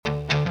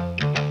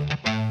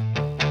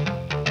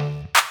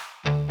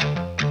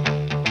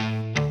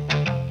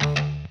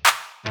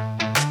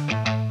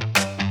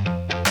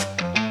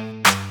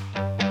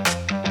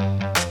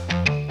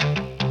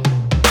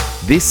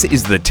This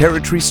is the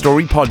Territory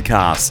Story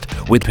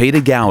Podcast with Peter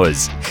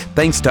Gowers.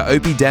 Thanks to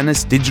Opie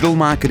Dennis Digital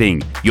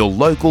Marketing, your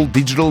local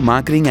digital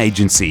marketing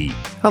agency.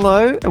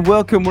 Hello and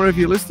welcome wherever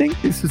you're listening.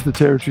 This is the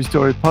Territory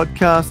Story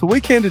Podcast, the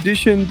weekend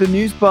edition, the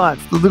News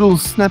Bites, the little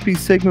snappy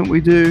segment we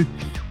do,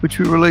 which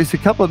we release a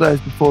couple of days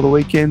before the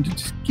weekend to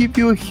just give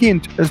you a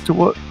hint as to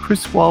what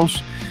Chris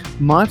Walsh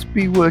might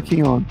be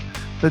working on.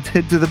 Let's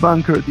head to the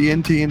bunker at the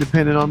NT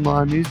Independent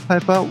Online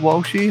newspaper.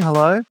 Walshy,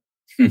 hello.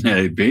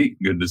 Hey, Pete.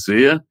 Good to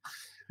see you.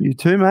 You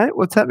too, mate.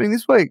 What's happening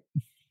this week?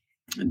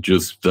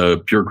 Just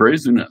pure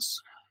craziness.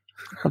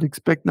 I'd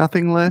expect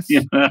nothing less.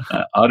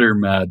 Utter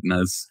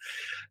madness,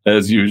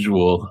 as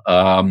usual.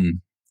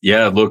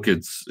 Look,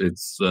 it's.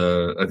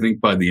 I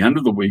think by the end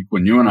of the week,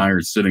 when you and I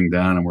are sitting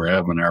down and we're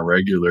having our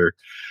regular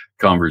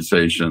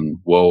conversation,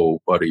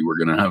 whoa, buddy,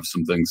 we're going to have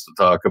some things to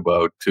talk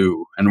about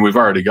too. And we've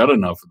already got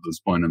enough at this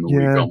point in the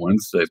week on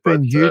Wednesday. It's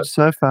been huge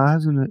so far,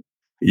 hasn't it?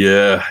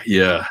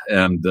 Yeah.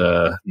 And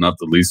not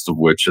the least of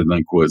which I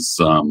think was,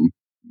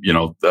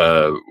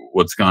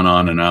 what's gone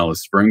on in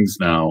Alice Springs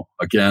now.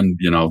 Again,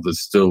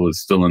 this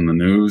is still in the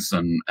news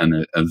and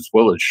as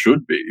well it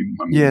should be.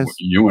 I mean, yes.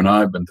 You and I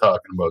have been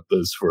talking about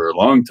this for a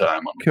long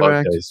time on the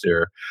podcast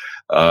here.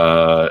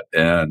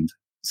 And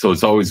so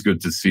it's always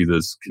good to see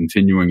this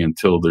continuing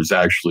until there's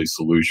actually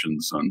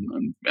solutions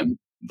and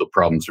the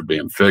problems are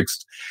being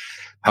fixed.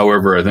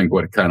 However, I think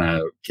what kind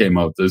of came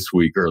out this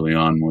week early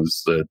on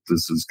was that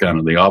this is kind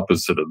of the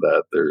opposite of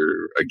that.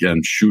 They're,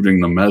 again, shooting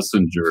the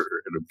messenger,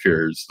 it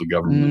appears, the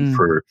government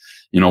for,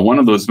 one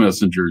of those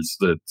messengers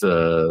that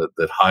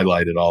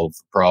highlighted all of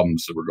the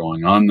problems that were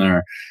going on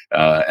there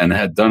and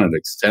had done it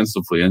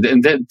extensively. And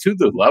then to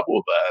the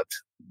level that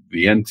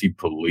the NT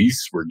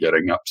police were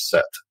getting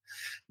upset.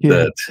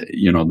 That,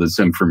 this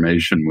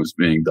information was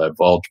being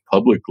divulged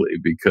publicly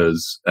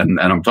because, and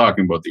I'm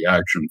talking about the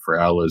Action for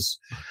Alice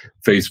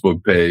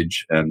Facebook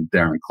page and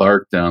Darren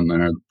Clark down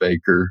there, the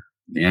baker,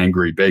 the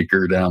angry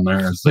baker down there,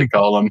 as they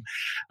call him.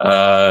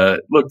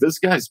 Look, this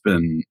guy's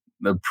been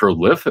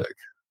prolific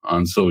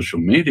on social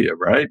media,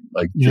 right?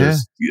 Like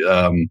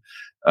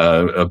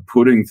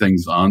putting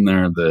things on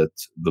there that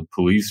the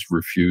police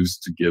refuse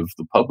to give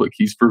the public.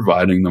 He's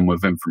providing them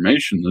with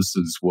information. This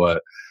is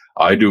what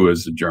I do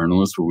as a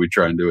journalist, what we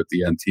try and do at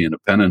the NT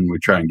Independent. We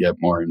try and get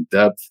more in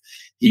depth.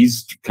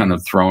 He's kind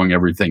of throwing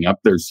everything up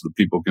there so that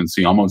people can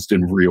see almost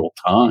in real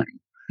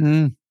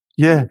time.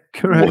 Yeah,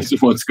 correct.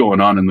 What's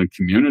going on in the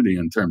community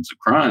in terms of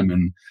crime.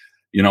 And,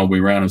 we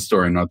ran a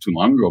story not too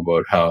long ago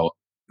about how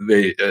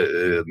they,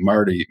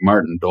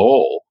 Martin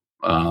Dole,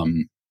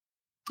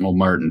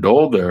 Martin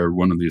Dole there,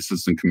 one of the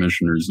assistant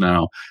commissioners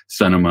now,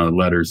 sent him a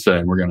letter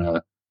saying, we're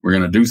going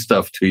to do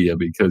stuff to you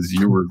because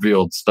you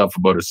revealed stuff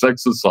about a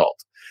sex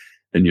assault.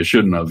 And you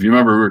shouldn't have. You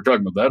remember we were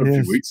talking about that a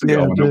few weeks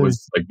ago, and it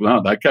was like, wow,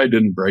 that guy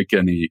didn't break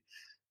any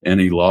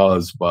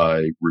laws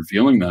by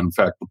revealing that. In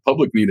fact, the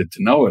public needed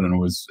to know it, and it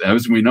was,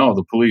 as we know,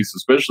 the police,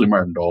 especially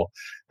Martin Dole,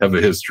 have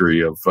a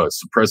history of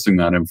suppressing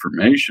that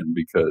information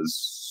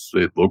because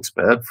it looks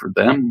bad for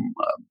them.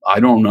 I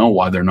don't know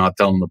why they're not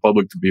telling the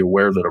public to be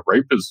aware that a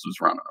rapist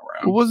is running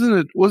around. Well,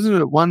 wasn't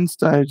it at one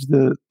stage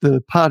the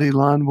party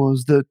line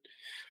was that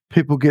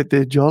people get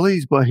their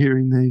jollies by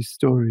hearing these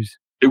stories?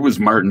 It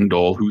was Martin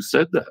Dole who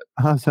said that.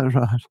 Oh, is that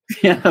right?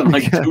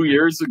 Yeah, 2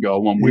 years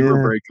ago when we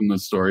were breaking the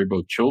story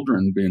about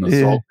children being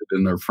assaulted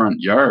in their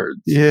front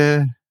yards.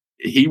 Yeah.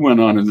 He went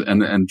on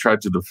and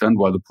tried to defend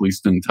why the police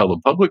didn't tell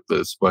the public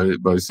this by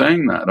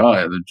saying that. Oh,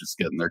 yeah, they're just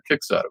getting their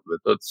kicks out of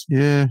it. That's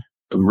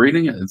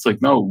reading it. It's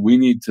like, no, we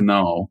need to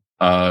know.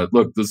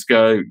 Look, this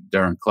guy,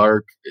 Darren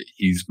Clark,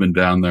 he's been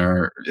down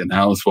there in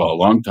Alice a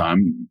long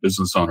time,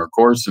 business owner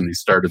course, and he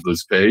started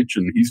this page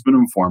and he's been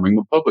informing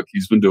the public.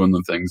 He's been doing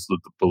the things that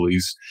the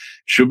police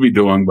should be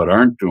doing but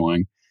aren't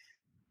doing,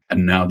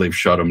 and now they've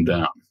shut him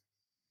down.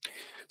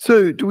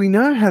 So do we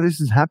know how this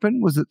has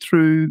happened? Was it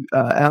through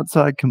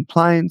outside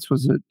complaints?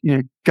 Was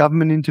it,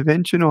 government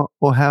intervention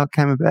or how it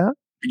came about?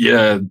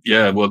 Yeah.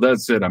 Well,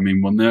 that's it. I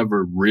mean, we'll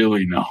never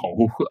really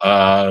know.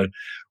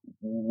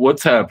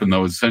 What's happened,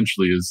 though,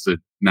 essentially is that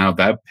now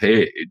that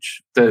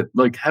page that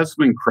has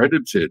been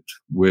credited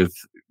with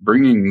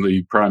bringing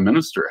the prime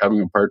minister,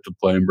 having a part to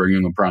play in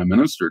bringing the prime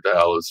minister to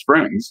Alice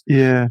Springs.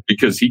 Yeah.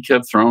 Because he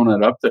kept throwing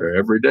it up there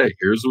every day.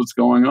 Here's what's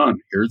going on.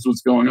 Here's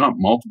what's going on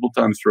multiple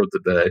times throughout the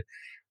day.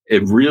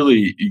 It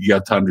really, you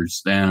got to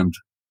understand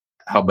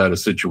how bad a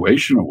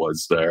situation it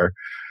was there.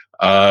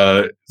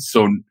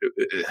 So,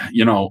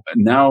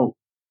 now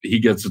he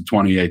gets a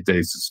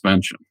 28-day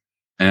suspension.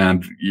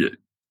 And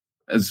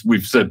as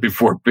we've said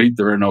before, Pete,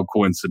 there are no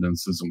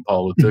coincidences in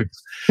politics.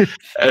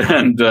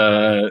 And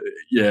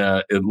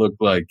it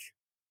looked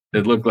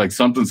like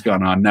something's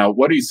gone on. Now,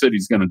 what he said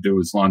he's going to do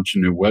is launch a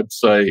new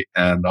website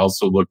and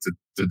also look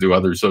to do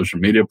other social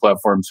media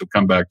platforms. He'll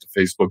come back to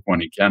Facebook when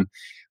he can.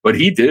 But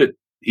he did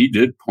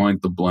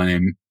point the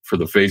blame for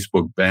the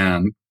Facebook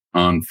ban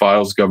on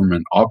Files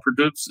government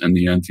operatives and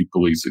the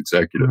anti-police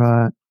executive.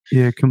 Right.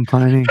 Yeah,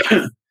 complaining.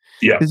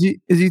 Yeah. Has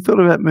he thought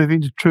about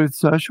moving to Truth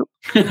Social?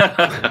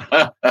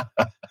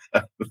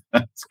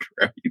 That's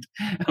great.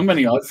 How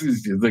many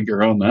Aussies do you think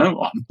are on that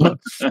one?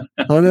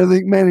 I don't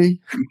think many.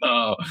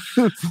 No,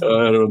 I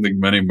don't think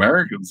many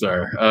Americans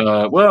are.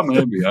 Well,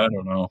 maybe, I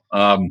don't know.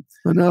 I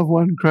know of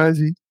one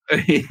crazy.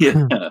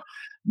 Yeah.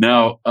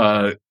 Now,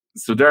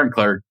 so Darren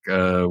Clark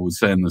was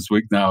saying this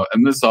week now,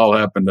 and this all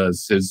happened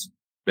as his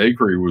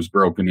bakery was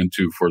broken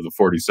into for the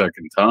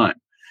 42nd time.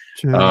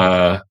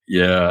 Sure.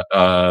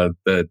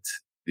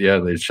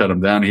 They shut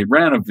him down. He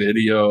ran a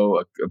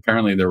video.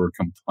 Apparently, there were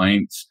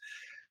complaints.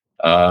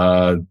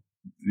 The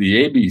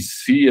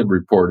ABC had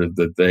reported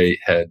that they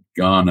had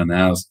gone and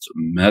asked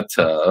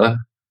Meta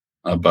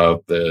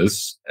about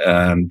this,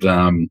 and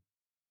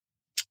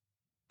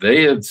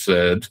they had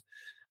said,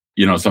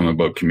 something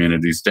about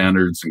community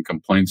standards and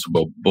complaints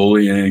about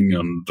bullying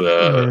and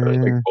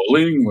like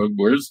bullying.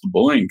 Where's the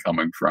bullying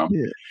coming from?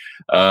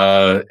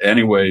 Yeah.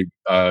 Anyway,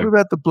 what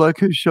about the bloke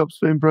whose shop's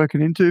been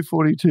broken into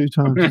 42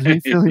 times? Is he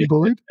feeling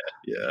bullied?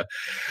 Yeah.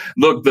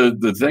 Look,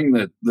 the thing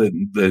that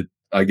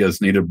I guess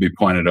needed to be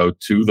pointed out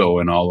too, though,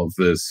 in all of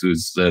this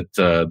is that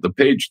the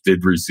page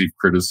did receive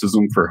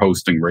criticism for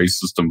hosting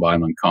racist and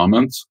violent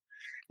comments.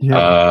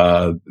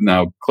 Yeah.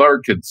 Now,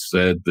 Clark had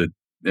said that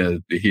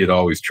he had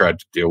always tried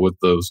to deal with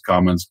those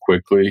comments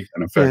quickly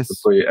and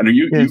effectively. Yes. And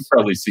you've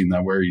probably seen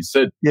that where he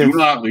said, do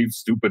not leave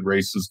stupid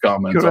racist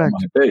comments on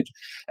my page.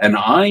 And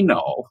I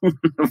know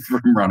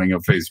from running a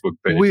Facebook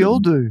page. We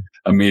all do.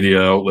 A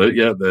media outlet,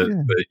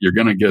 that you're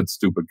going to get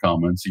stupid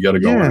comments. You got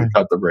to go and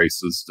cut the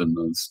racist and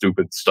the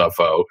stupid stuff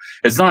out.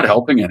 It's not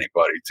helping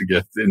anybody to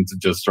get into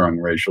just throwing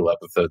racial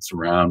epithets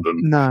around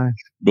and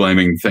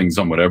blaming things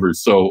on whatever.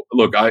 So,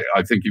 look, I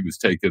think he was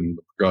taking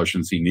the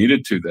precautions he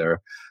needed to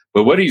there.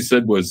 But what he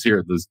said was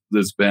here,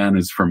 this ban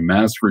is from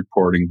mass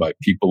reporting by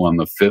people on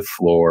the 5th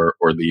floor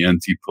or the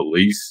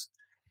anti-police.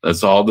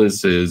 That's all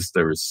this is.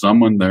 There is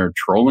someone there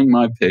trolling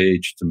my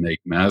page to make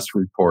mass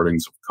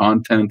reportings of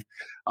content.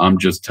 I'm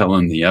just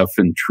telling the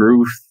effing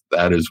truth.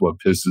 That is what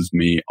pisses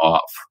me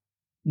off.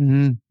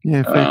 Mm-hmm.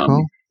 Yeah, fair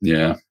call.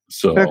 Yeah,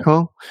 so fair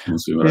call. We'll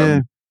see what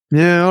happens.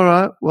 Yeah, all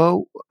right.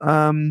 Well,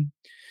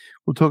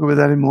 we'll talk about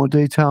that in more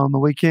detail on the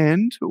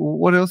weekend.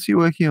 What else are you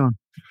working on?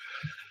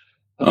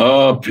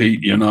 Oh,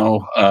 Pete,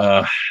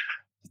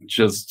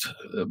 just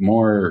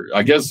more,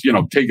 I guess,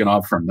 taking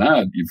off from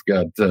that, you've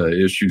got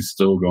issues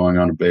still going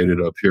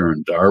unabated up here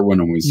in Darwin.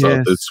 And we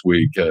saw this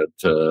week at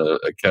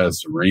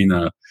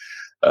Casuarina,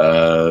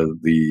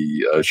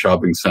 the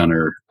shopping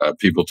center,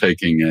 people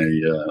taking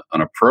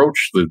an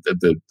approach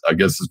that I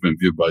guess has been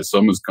viewed by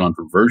some as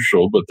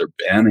controversial, but they're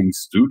banning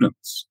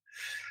students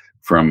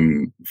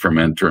from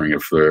entering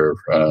if they're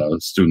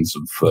students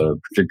of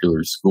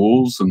particular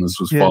schools. And this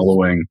was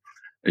following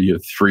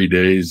 3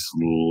 days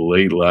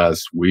late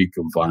last week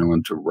of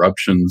violent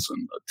eruptions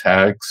and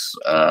attacks,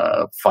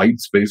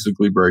 fights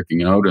basically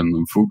breaking out in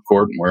the food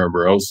court and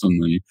wherever else in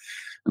the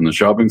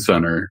shopping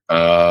center.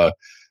 The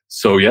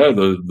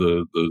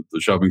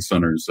shopping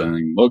center is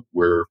saying, look,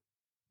 we're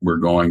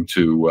going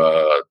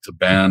to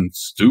ban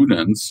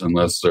students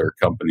unless they're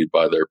accompanied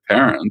by their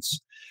parents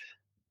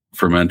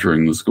from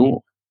entering the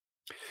school.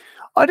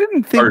 I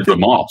didn't think... Or the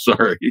mall,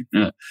 sorry.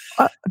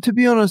 To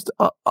be honest,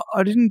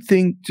 I didn't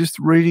think, just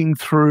reading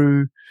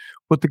through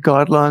what the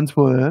guidelines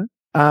were,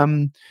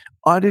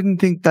 I didn't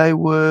think they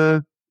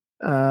were,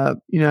 over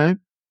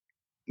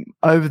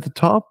the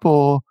top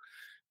or,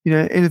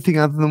 anything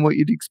other than what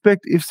you'd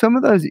expect. If some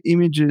of those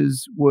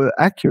images were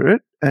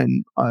accurate,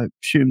 and I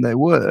assume they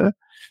were,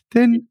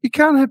 then you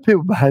can't have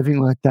people behaving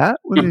like that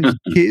when there's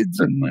kids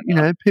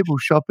and, people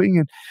shopping.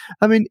 And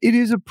I mean, it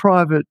is a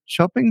private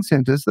shopping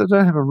centre, so they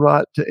don't have a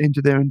right to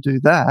enter there and do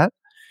that.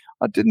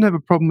 I didn't have a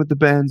problem with the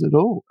bans at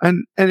all.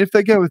 And if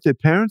they go with their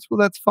parents, well,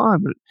 that's fine.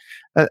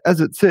 But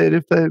as it said,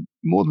 if they're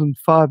more than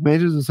 5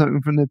 meters or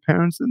something from their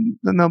parents,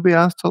 then they'll be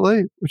asked to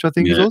leave, which I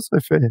think is also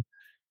fair.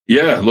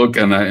 Yeah, look,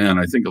 and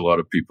I think a lot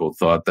of people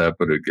thought that,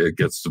 but it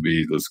gets to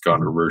be this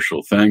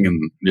controversial thing.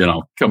 And,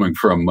 coming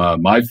from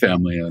my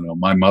family,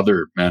 my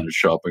mother managed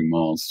shopping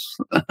malls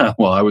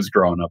while I was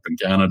growing up in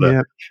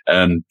Canada,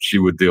 and she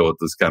would deal with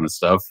this kind of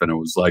stuff. And it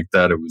was like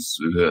that. It was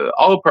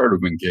all a part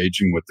of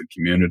engaging with the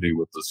community,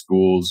 with the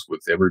schools,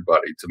 with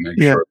everybody to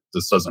make sure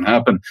this doesn't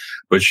happen.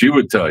 But she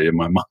would tell you,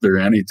 my mother,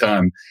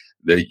 anytime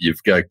that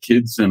you've got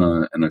kids in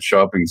a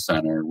shopping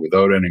center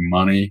without any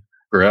money,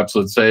 perhaps,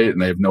 let's say,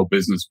 and they have no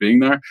business being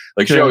there.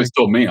 Like she always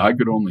told me, I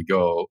could only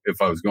go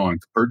if I was going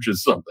to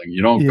purchase something.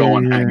 You don't go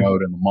and hang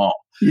out in the mall.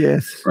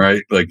 Yes.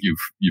 Right? Like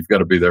you've got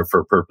to be there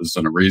for a purpose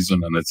and a reason.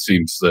 And it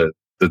seems that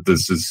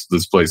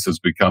this place has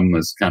become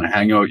this kind of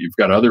hangout. You've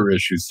got other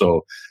issues.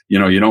 So, you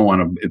don't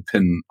want to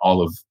pin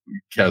all of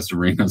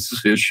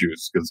Casuarina's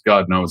issues because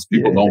God knows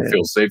people don't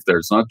feel safe there.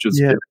 It's not just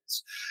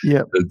kids.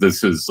 Yeah.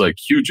 This is like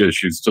huge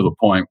issues to the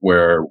point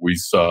where we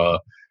saw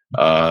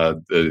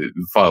The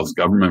Files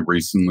government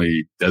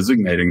recently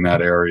designating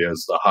that area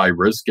as the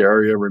high-risk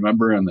area,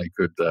 remember? And they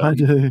could I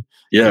do.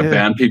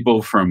 ban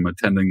people from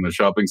attending the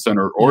shopping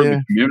center or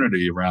the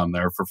community around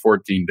there for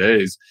 14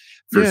 days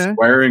for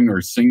swearing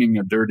or singing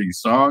a dirty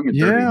song, a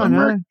dirty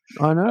limerick.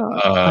 I know.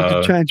 I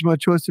had to change my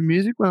choice of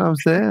music when I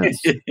was there.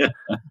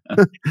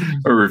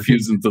 Or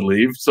refusing to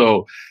leave.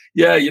 So,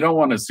 yeah, you don't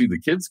want to see the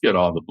kids get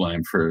all the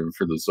blame for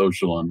the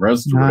social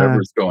unrest or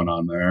whatever's going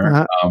on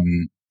there.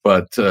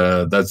 But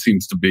that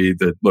seems to be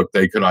that, look,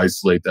 they could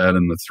isolate that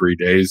in the 3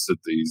 days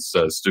that these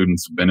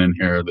students have been in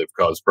here. They've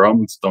caused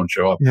problems. Don't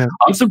show up. Yeah.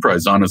 I'm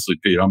surprised, honestly,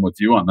 Pete. I'm with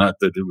you on that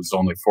it was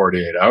only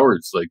 48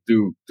 hours. Like,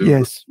 do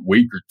a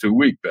week or 2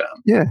 week ban.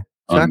 Yeah,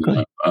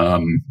 exactly.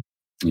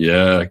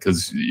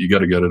 Because you got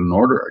to get it in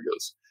order, I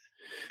guess.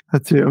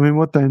 That's it. I mean,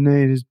 what they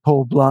need is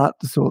Paul Blart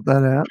to sort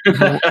that out.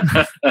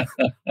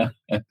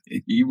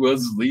 He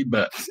was the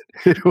best.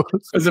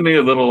 Isn't he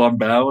a little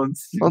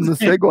unbalanced? On the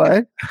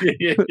Segway.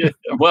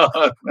 Well,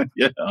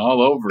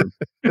 all over.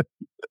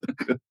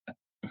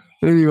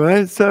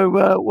 Anyway, so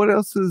what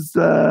else is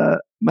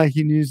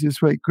making news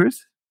this week, Chris?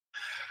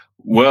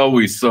 Well,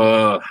 we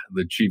saw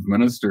the chief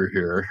minister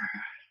here,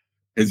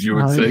 as you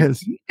would say,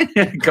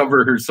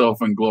 cover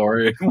herself in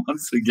glory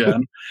once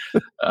again.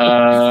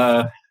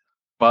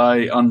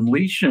 By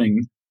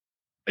unleashing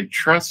a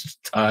trust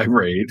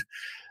tirade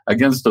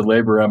against a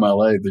Labour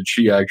MLA that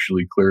she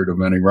actually cleared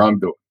of any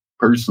wrongdoing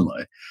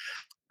personally.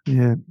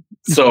 Yeah.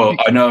 So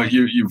I know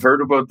you've heard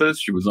about this.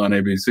 She was on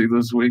ABC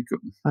this week.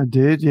 I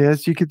did,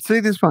 yes. You could see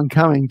this one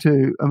coming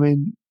too. I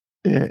mean,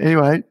 yeah.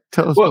 Anyway,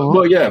 tell us more.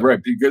 Well, yeah, right.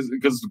 Because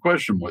the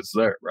question was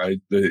there, right?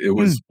 It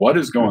was what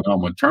is going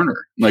on with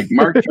Turner? Like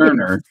Mark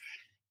Turner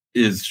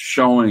is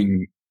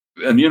showing,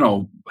 and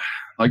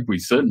like we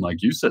said, and like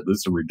you said, this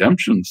is a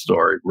redemption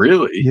story,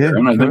 really. Yeah,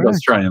 and I think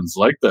Australians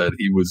like that.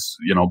 He was,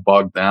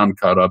 bogged down,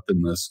 caught up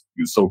in this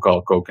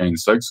so-called cocaine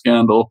sex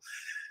scandal.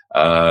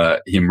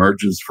 He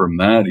emerges from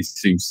that. He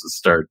seems to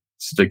start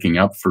sticking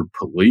up for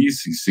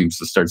police. He seems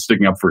to start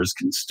sticking up for his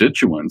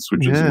constituents,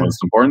 which is the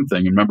most important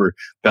thing. And remember,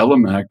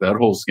 Bellarmine, that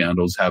whole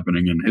scandal is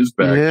happening in his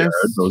backyard.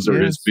 Those are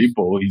his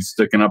people. He's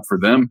sticking up for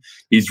them.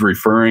 He's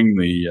referring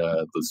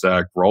the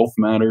Zach Rolfe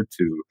matter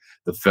to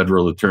the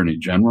federal attorney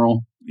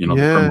general, the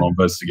criminal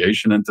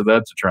investigation into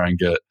that to try and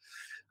get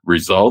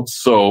results.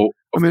 So,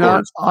 I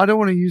don't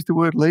want to use the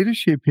word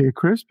leadership here,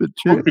 Chris, but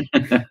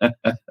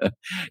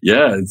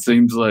it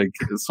seems like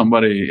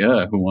somebody,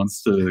 who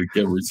wants to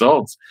get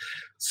results.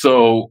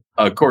 So,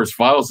 of course,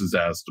 Files is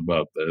asked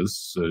about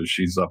this.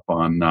 She's up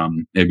on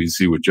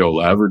ABC with Joe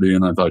Laverty,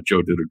 and I thought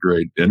Joe did a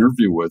great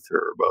interview with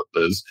her about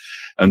this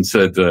and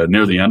said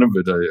near the end of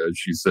it,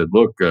 she said,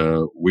 look,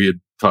 we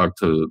had talked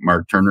to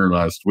Mark Turner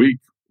last week.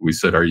 We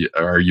said,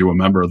 are you a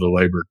member of the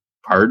Labour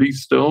Party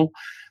still?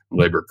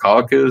 Labour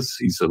caucus?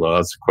 He said, well,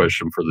 that's a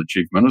question for the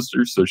chief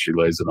minister. So she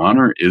lays it on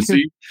her. Is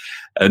he?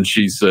 And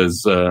she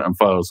says, and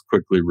Files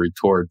quickly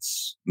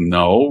retorts,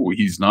 no,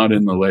 he's not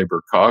in the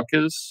Labour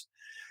caucus.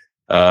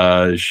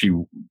 She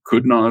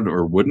could not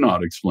or would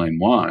not explain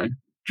why.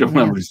 Joe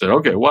Laverty said,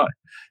 okay, why?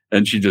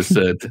 And she just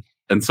said,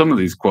 and some of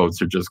these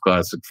quotes are just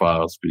classic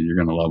Files, but you're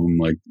going to love them.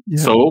 Like,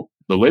 so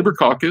the Labour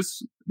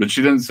caucus, but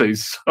she didn't say,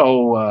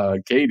 so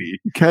Katie.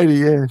 Katie,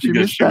 yeah.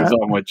 Because she was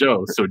on with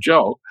Joe. So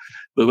Joe,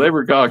 the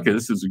Labour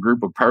caucus is a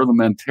group of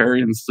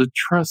parliamentarians that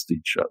trust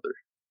each other,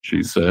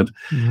 she said.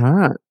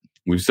 Right.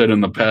 We've said in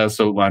the past,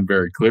 outlined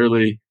very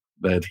clearly,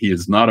 that he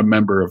is not a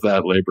member of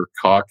that Labour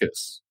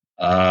caucus.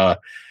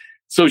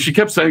 So she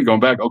kept saying,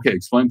 going back, okay,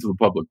 explain to the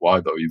public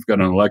why, though. You've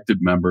got an elected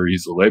member.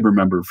 He's a Labour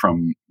member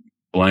from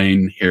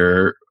Blaine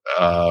here.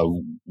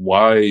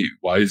 Why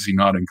is he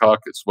not in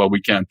caucus? Well,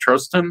 we can't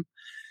trust him.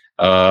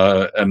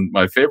 And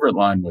my favorite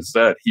line was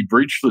that he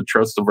breached the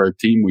trust of our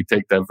team. We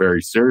take that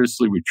very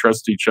seriously. We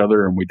trust each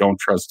other and we don't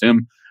trust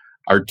him.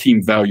 Our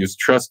team values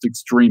trust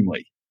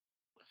extremely.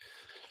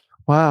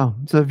 Wow.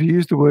 So if you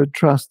use the word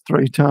trust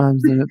 3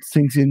 times, then it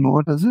sinks in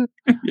more, does it?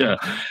 Yeah.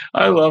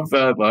 I love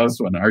that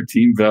last one. Our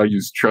team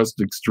values trust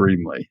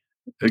extremely.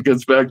 It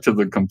gets back to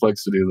the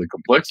complexity of the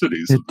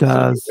complexities. It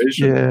does.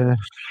 Yeah.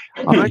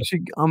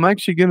 I'm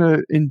actually going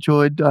to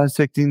enjoy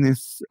dissecting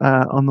this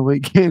on the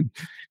weekend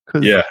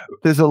because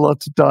there's a lot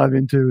to dive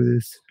into with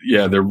this.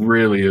 Yeah, there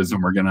really is.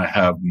 And we're going to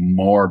have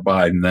more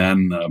by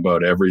then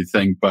about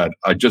everything. But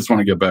I just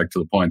want to get back to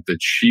the point that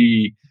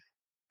she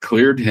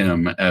cleared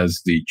him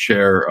as the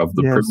chair of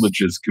the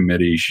Privileges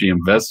Committee. She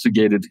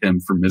investigated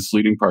him for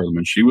misleading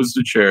Parliament. She was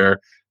the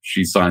chair.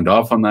 She signed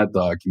off on that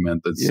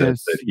document that said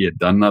that he had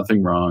done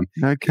nothing wrong.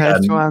 No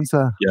case to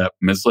answer. Yeah,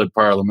 misled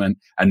Parliament.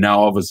 And now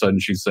all of a sudden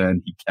she's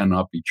saying he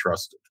cannot be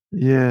trusted.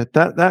 Yeah,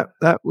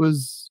 that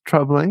was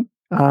troubling.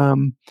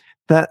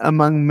 That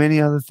among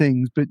many other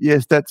things. But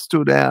yes, that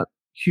stood out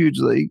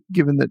hugely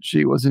given that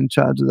she was in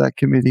charge of that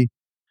committee.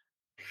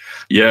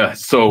 Yeah,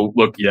 so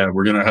look,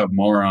 we're going to have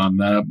more on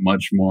that,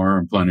 much more,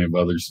 and plenty of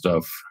other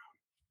stuff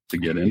to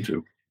get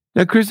into.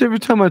 Now, Chris, every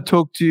time I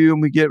talk to you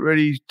and we get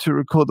ready to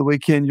record the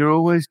weekend, you're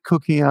always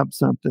cooking up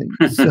something.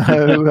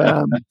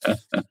 So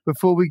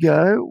before we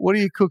go, what are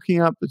you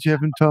cooking up that you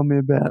haven't told me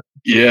about?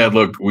 Yeah,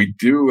 look, we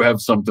do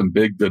have something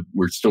big that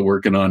we're still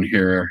working on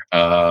here.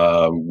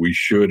 We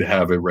should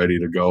have it ready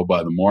to go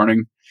by the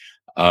morning.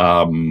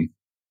 I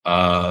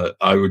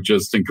would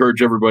just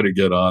encourage everybody to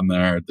get on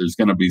there. There's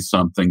going to be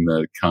something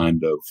that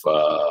kind of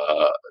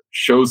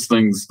shows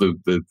things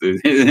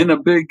in a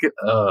big,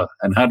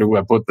 and how do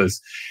I put this?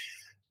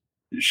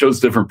 It shows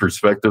different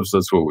perspectives.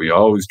 That's what we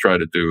always try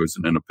to do as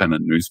an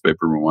independent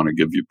newspaper. We want to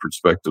give you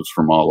perspectives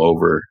from all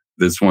over.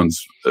 This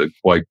one's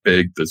quite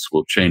big. This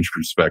will change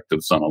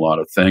perspectives on a lot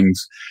of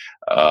things.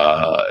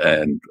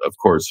 And of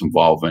course,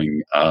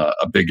 involving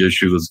a big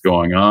issue that's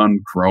going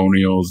on,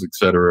 coronials, et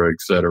cetera,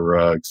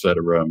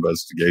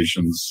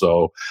 investigations.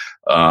 So,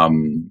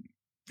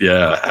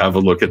 have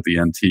a look at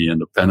the NT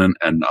Independent,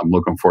 and I'm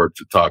looking forward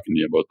to talking to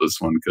you about this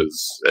one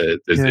because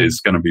it is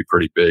going to be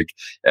pretty big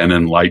and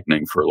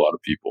enlightening for a lot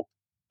of people.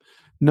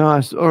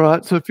 Nice. All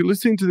right. So if you're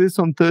listening to this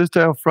on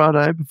Thursday or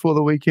Friday before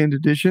the weekend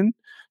edition,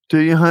 do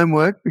your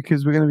homework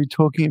because we're going to be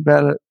talking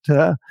about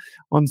it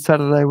on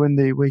Saturday when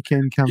the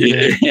weekend comes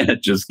in. Yeah,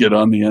 just get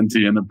on the NT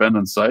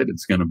Independent site.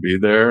 It's going to be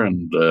there,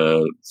 and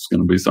it's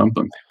going to be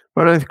something.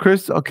 Right,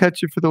 Chris, I'll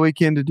catch you for the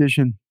weekend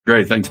edition.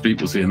 Great. Thanks,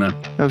 Pete. We'll see you then.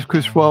 That was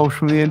Chris Walsh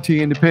from the NT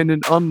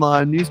Independent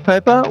online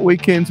newspaper.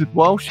 Weekends with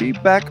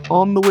Walshy back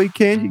on the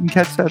weekend. You can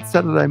catch that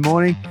Saturday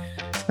morning.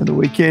 And the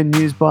Weekend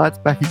News Bites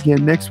back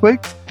again next week.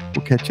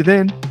 We'll catch you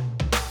then.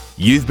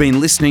 You've been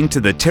listening to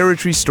the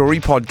Territory Story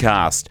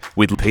Podcast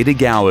with Peter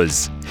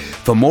Gowers.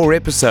 For more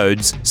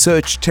episodes,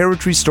 search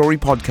Territory Story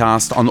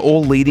Podcast on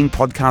all leading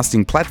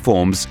podcasting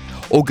platforms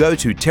or go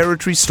to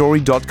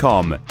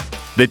territorystory.com.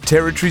 The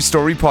Territory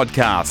Story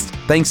Podcast,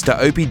 thanks to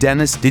Opie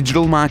Dennis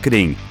Digital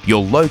Marketing,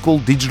 your local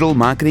digital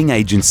marketing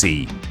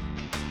agency.